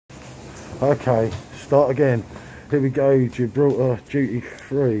Okay, start again. Here we go, Gibraltar Duty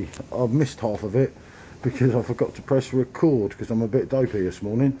Free. I've missed half of it because I forgot to press record because I'm a bit dopey this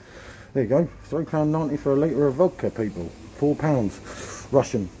morning. There you go, £3.90 for a litre of vodka, people. £4.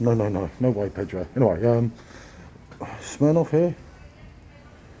 Russian. No way, Pedro. Anyway, Smirnoff here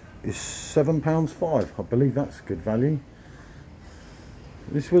is £7.5. I believe that's good value.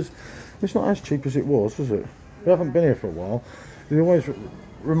 It's not as cheap as it was it? We haven't been here for a while. They always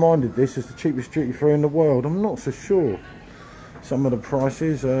reminded this is the cheapest duty free in the world. I'm not so sure. Some of the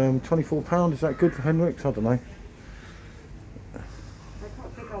prices, £24. Is that good for Henrik's? I don't know.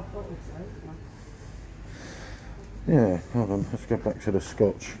 Yeah, hold on, let's go back to the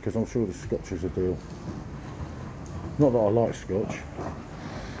Scotch, because I'm sure the Scotch is a deal. Not that I like Scotch.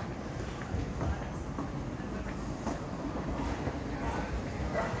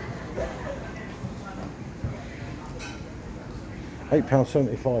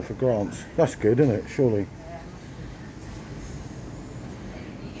 £8.75 for Grants. That's good, isn't it? Surely.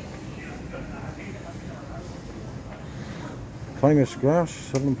 Famous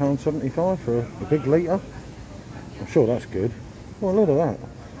Grouse, £7.75 for a big litre. I'm sure that's good. Well, look at that.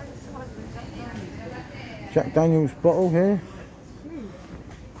 Jack Daniel's bottle here.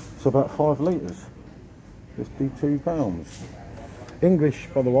 It's about 5 litres. £52. English,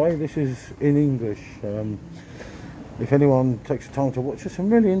 by the way. This is in English. If anyone takes the time to watch, there's some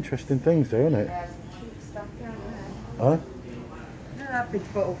really interesting things there, isn't it? Yeah, some cheap stuff down there. Huh? Look at that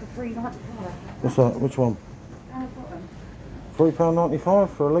big bottle for £3.95. What's that? Which one? £3.95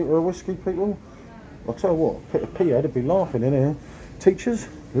 for a litre of whiskey, people? I'll tell you what, Peter P would be laughing in here. Teachers,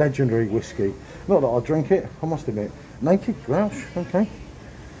 legendary whiskey. Not that I drink it, I must admit. Naked Grouse, okay.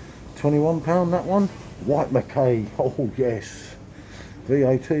 £21 that one. White Mackay, oh yes.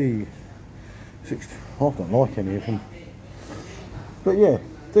 VAT. I don't like any of them. But yeah,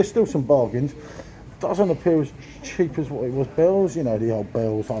 there's still some bargains. Doesn't appear as cheap as what it was. Bells, you know, the old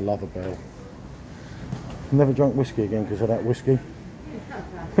Bells. I love a Bell. Never drank whiskey again because of that whiskey.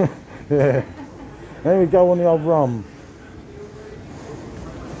 Yeah. There we go on the old rum.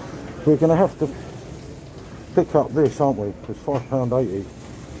 We're going to have to pick up this, aren't we? It's £5.80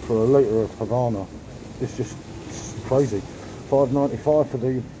 for a litre of Havana. It's just crazy. £5.95 for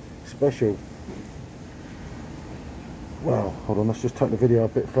the special. Well, hold on, let's just take the video a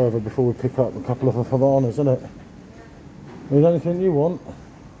bit further before we pick up a couple of Havanas, isn't it? Is anything you want?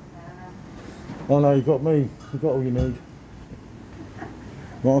 Oh no, you got me. You got all you need.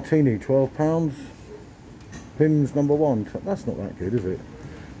 Martini, £12. Pimm's #1. That's not that good, is it?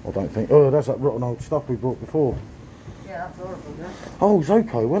 I don't think. Oh, that's that rotten old stuff we bought before. Yeah, that's horrible, yeah. Oh,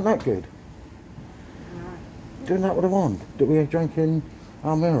 Zoko, wasn't that good? No. Doing that with the one that we drank in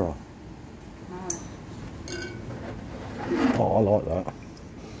Almira. Oh, I like that. Are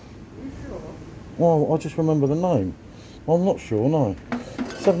you sure? Well, I just remember the name. I'm not sure, no.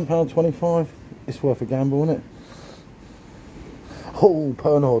 £7.25. It's worth a gamble, isn't it? Oh,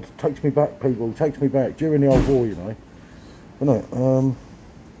 Pernod. Takes me back, people. Takes me back. During the old war, you know. Isn't it?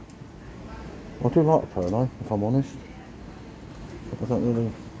 I do like a Pernod, if I'm honest. I don't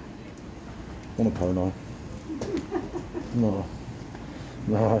really want a Pernod. No.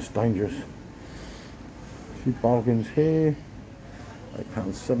 No, that's dangerous. A few bargains here.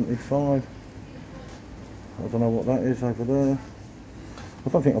 £8.75. I don't know what that is over there. I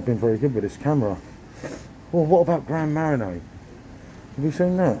don't think I've been very good with this camera. Well, what about Grand Marnier? Have you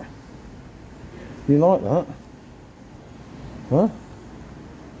seen that? You like that? Huh?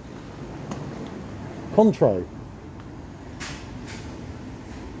 Contro.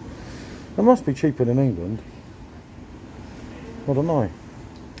 It must be cheaper than England. I don't know.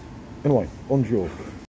 Anyway, bonjour.